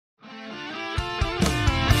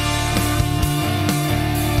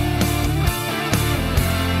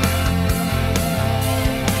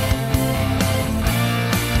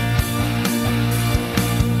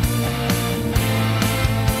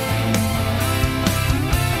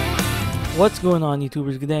What's going on,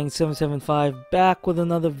 YouTubers? Guddang 775 back with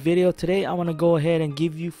another video. Today I want to go ahead and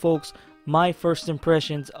give you folks my first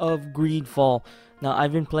impressions of Greedfall. Now,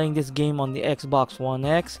 I've been playing this game on the Xbox One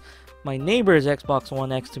X, my neighbor's Xbox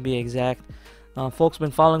One X to be exact. Folks been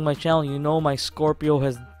following my channel, you know my Scorpio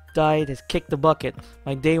has died, has kicked the bucket,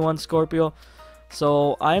 my day one Scorpio.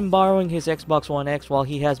 So I'm borrowing his Xbox One X while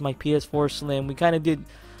he has my PS4 Slim. We kind of did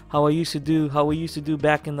how we used to do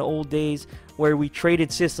back in the old days, where we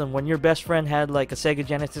traded system. When your best friend had like a Sega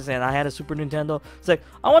Genesis and I had a Super Nintendo, it's like,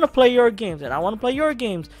 I want to play your games and I want to play your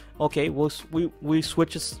games. Okay, we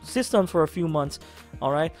switch systems for a few months.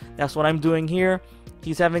 All right, that's what I'm doing here.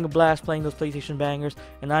 He's having a blast playing those PlayStation bangers,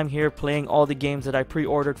 and I'm here playing all the games that I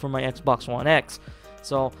pre-ordered for my Xbox One X.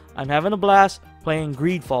 So I'm having a blast playing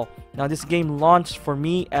Greedfall. Now, this game launched for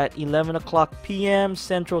me at 11 o'clock p.m.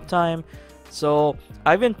 Central Time. So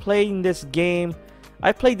I've been playing this game.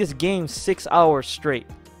 I played this game 6 hours straight.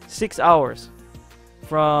 6 hours.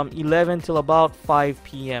 From 11 till about 5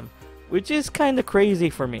 p.m. Which is kind of crazy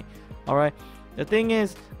for me. Alright. The thing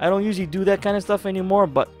is, I don't usually do that kind of stuff anymore.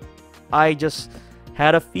 But I just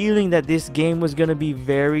had a feeling that this game was going to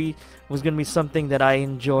be something that I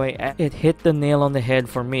enjoy. It hit the nail on the head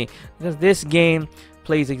for me. Because this game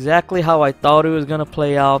plays exactly how I thought it was going to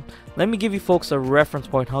play out. Let me give you folks a reference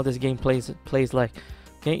point how this game plays like.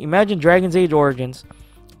 Okay, imagine Dragon's Age Origins,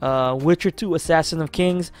 Witcher 2 Assassin of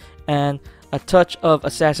Kings, and a touch of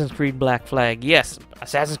Assassin's Creed Black Flag. Yes,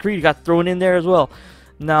 Assassin's Creed got thrown in there as well.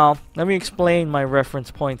 Now, let me explain my reference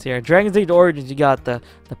points here. Dragon's Age Origins, you got the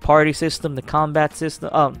party system, the combat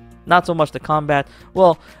system. Not so much the combat.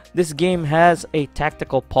 Well, this game has a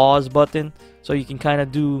tactical pause button, so you can kind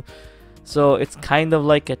of do. So it's kind of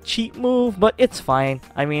like a cheat move, but it's fine.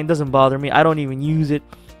 I mean, it doesn't bother me. I don't even use it.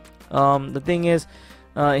 The thing is,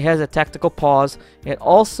 it has a tactical pause. It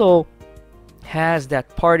also has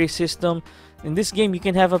that party system. In this game, you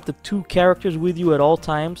can have up to 2 characters with you at all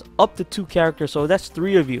times. Up to 2 characters, so that's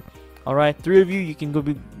 3 of you. All right, 3 of you. You can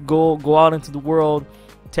go out into the world,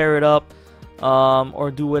 tear it up,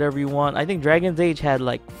 or do whatever you want. I think Dragon's Age had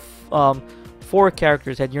like 4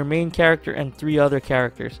 characters. Had your main character and 3 other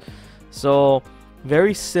characters. So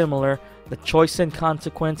very similar. The choice and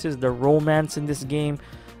consequences, the romance in this game,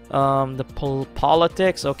 the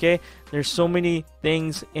politics. Okay, there's so many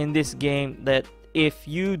things in this game that if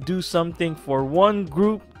you do something for one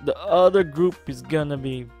group, the other group is gonna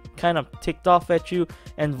be kind of ticked off at you,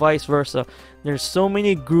 and vice versa. There's so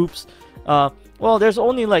many groups. Well, there's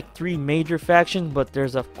only like 3 major factions, but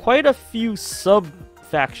there's quite a few sub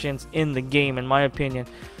factions in the game, in my opinion.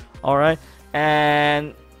 All right,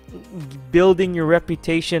 and building your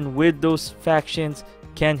reputation with those factions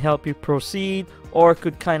can help you proceed, or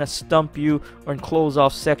could kind of stump you or close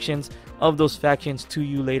off sections of those factions to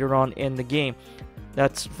you later on in the game.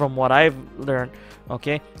 That's from what I've learned.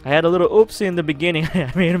 Okay, I had a little oopsie in the beginning.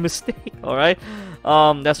 I made a mistake. All right,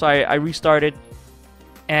 that's why I restarted.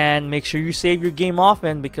 And make sure you save your game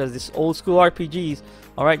often, because this old school RPGs,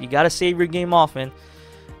 all right, you gotta save your game often.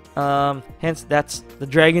 Hence, that's the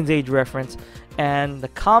Dragon's Age reference. And the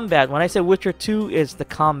combat, when I say Witcher 2, is the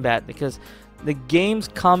combat, because the game's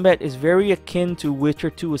combat is very akin to Witcher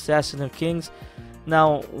 2 Assassin of Kings.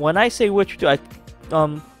 Now, when I say Witcher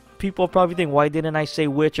 2, people probably think, why didn't I say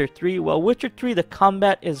Witcher 3? Well, Witcher 3, the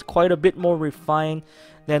combat is quite a bit more refined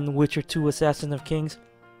than Witcher 2 Assassin of Kings.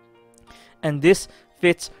 And this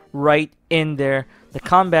fits right in there. The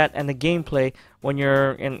combat and the gameplay when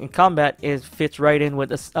you're in combat fits right in with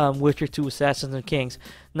Witcher 2 Assassin's of Kings.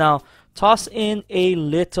 Now, toss in a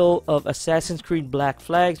little of Assassin's Creed Black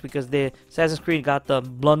Flags, because the Assassin's Creed got the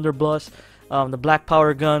blunderbuss, the black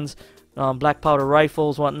powder guns, black powder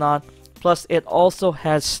rifles, whatnot. Plus, it also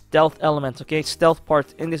has stealth elements. Okay, stealth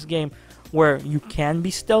parts in this game where you can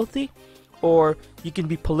be stealthy, or you can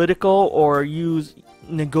be political, or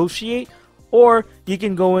negotiate. Or you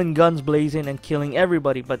can go in guns blazing and killing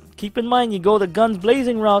everybody. But keep in mind, you go the guns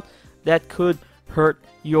blazing route, that could hurt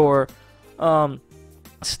your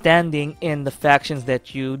standing in the factions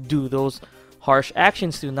that you do those harsh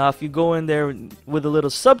actions to. Now, if you go in there with a little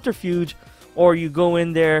subterfuge, or you go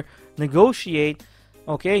in there negotiate,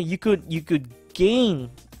 okay, you could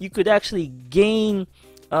actually gain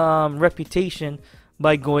reputation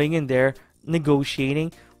by going in there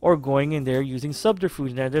negotiating, or going in there using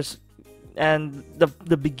subterfuge. Now, and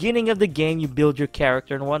the beginning of the game, you build your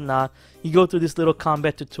character and whatnot. You go through this little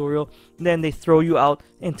combat tutorial, then they throw you out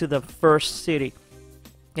into the first city.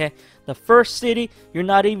 Okay, the first city, you're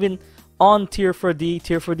not even on Tier 4D.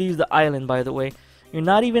 Tier 4D is the island, by the way. You're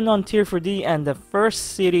not even on Tier 4D, and the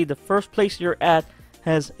first city, the first place you're at,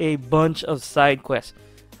 has a bunch of side quests.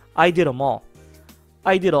 I did them all.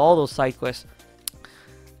 I did all those side quests.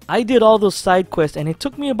 And it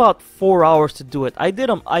took me about 4 hours to do it. I did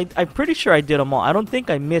them. I'm pretty sure I did them all. I don't think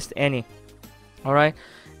I missed any. Alright?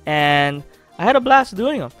 And I had a blast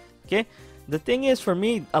doing them. Okay? The thing is, for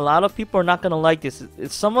me, a lot of people are not going to like this.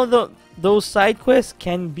 Some of those side quests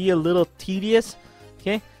can be a little tedious.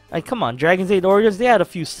 Okay? Like, come on. Dragon's Age Origins, they had a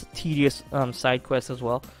few tedious side quests as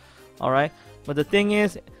well. Alright? But the thing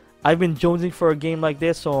is, I've been jonesing for a game like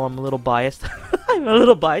this, so I'm a little biased. I'm a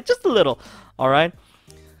little biased. Just a little. Alright?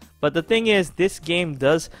 But the thing is, this game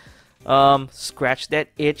does scratch that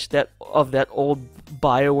itch of that old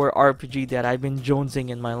BioWare RPG that I've been jonesing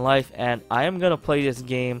in my life, and I am gonna play this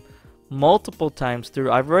game multiple times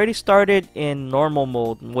through. I've already started in normal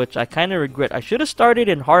mode, which I kind of regret. I should have started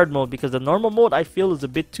in hard mode because the normal mode I feel is a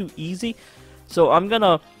bit too easy. So I'm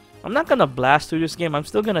not gonna blast through this game. I'm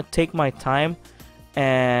still gonna take my time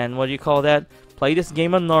and play this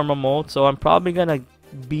game on normal mode. So I'm probably gonna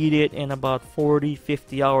beat it in about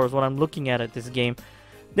 40-50 hours when I'm looking at this game.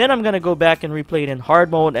 Then I'm gonna go back and replay it in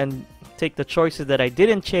hard mode and take the choices that I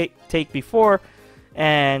didn't take before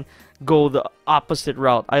and go the opposite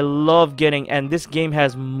route. I love and this game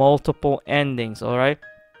has multiple endings, alright,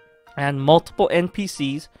 and multiple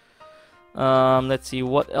NPCs. Let's see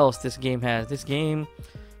what else this game has. This game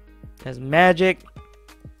has magic,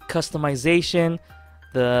 customization,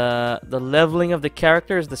 the leveling of the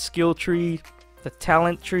characters, the skill tree, the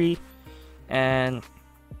talent tree, and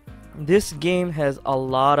this game has a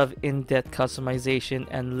lot of in-depth customization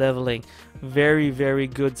and leveling. Very, very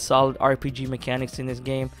good, solid RPG mechanics in this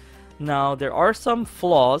game. Now, there are some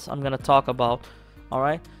flaws I'm going to talk about.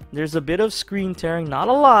 Alright, there's a bit of screen tearing, not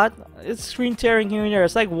a lot. It's screen tearing here and there.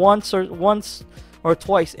 It's like once or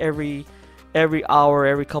twice every hour,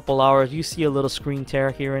 every couple hours, you see a little screen tear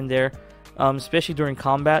here and there. Especially during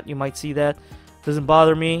combat, you might see that. Doesn't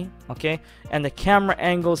bother me, okay? And the camera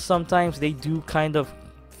angles, sometimes they do kind of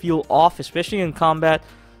feel off, especially in combat.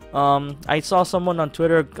 I saw someone on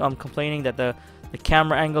Twitter complaining that the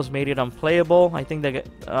camera angles made it unplayable. I think they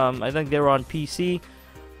were on PC,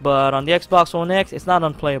 but on the Xbox One X, it's not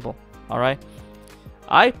unplayable. All right.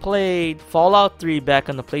 I played Fallout 3 back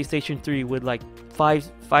on the PlayStation 3 with like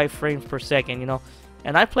 5 frames per second, you know,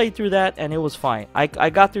 and I played through that and it was fine. I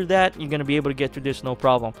got through that. You're gonna be able to get through this no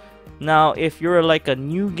problem. Now, if you're like a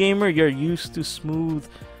new gamer, you're used to smooth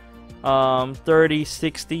 30,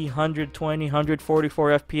 60, 120, 144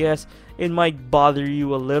 FPS, it might bother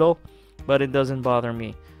you a little, but it doesn't bother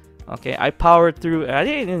me. Okay, I powered through.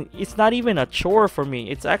 It's not even a chore for me.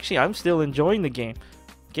 It's actually, I'm still enjoying the game.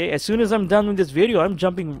 Okay, as soon as I'm done with this video, I'm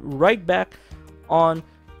jumping right back on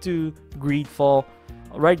to Greedfall,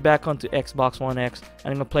 right back onto Xbox One X, and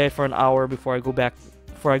I'm gonna play it for an hour before I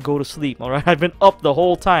go to sleep. All right, I've been up the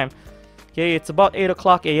whole time. Okay, it's about 8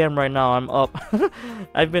 o'clock a.m. right now. I'm up.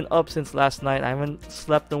 I've been up since last night. I haven't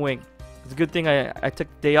slept a wink. It's a good thing I took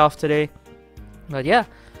the day off today. But yeah,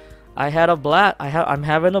 I had a blast. I'm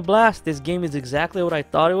having a blast. This game is exactly what I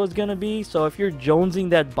thought it was gonna be. So if you're jonesing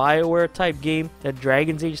that BioWare type game, that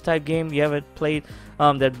Dragon's Age type game, you haven't played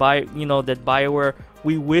that BioWare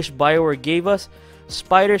we wish BioWare gave us.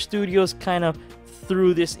 Spider Studios kind of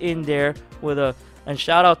threw this in there with a. And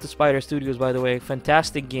shout out to Spider Studios, by the way.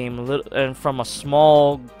 Fantastic game, and from a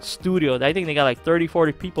small studio. I think they got like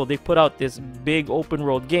 30-40 people. They put out this big open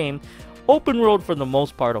world game. Open world for the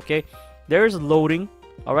most part, okay? There's loading,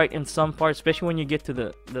 alright, in some parts, especially when you get to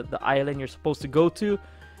the island you're supposed to go to.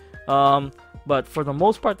 But for the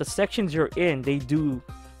most part, the sections you're in,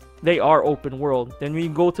 they are open world. Then when you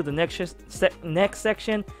go to the next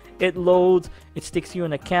section, it loads, it sticks you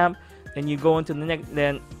in a camp. Then you go into the next.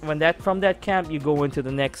 Then from that camp, you go into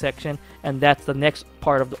the next section, and that's the next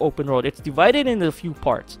part of the open world. It's divided into a few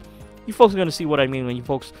parts. You folks are gonna see what I mean when you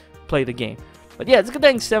folks play the game. But yeah, it's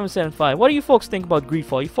Guddang 775. What do you folks think about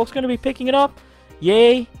Greedfall? You folks gonna be picking it up?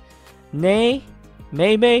 Yay? Nay?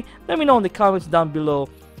 Maybe? Let me know in the comments down below.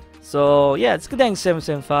 So yeah, it's Guddang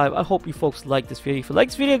 775. I hope you folks like this video. If you like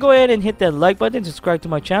this video, go ahead and hit that like button. Subscribe to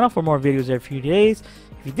my channel for more videos every few days.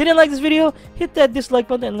 If you didn't like this video, hit that dislike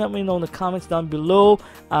button and let me know in the comments down below.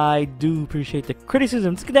 I do appreciate the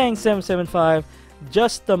criticism. It's Guddang 775.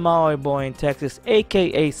 Just the Maui boy in Texas,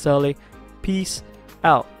 aka Sully. Peace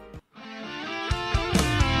out.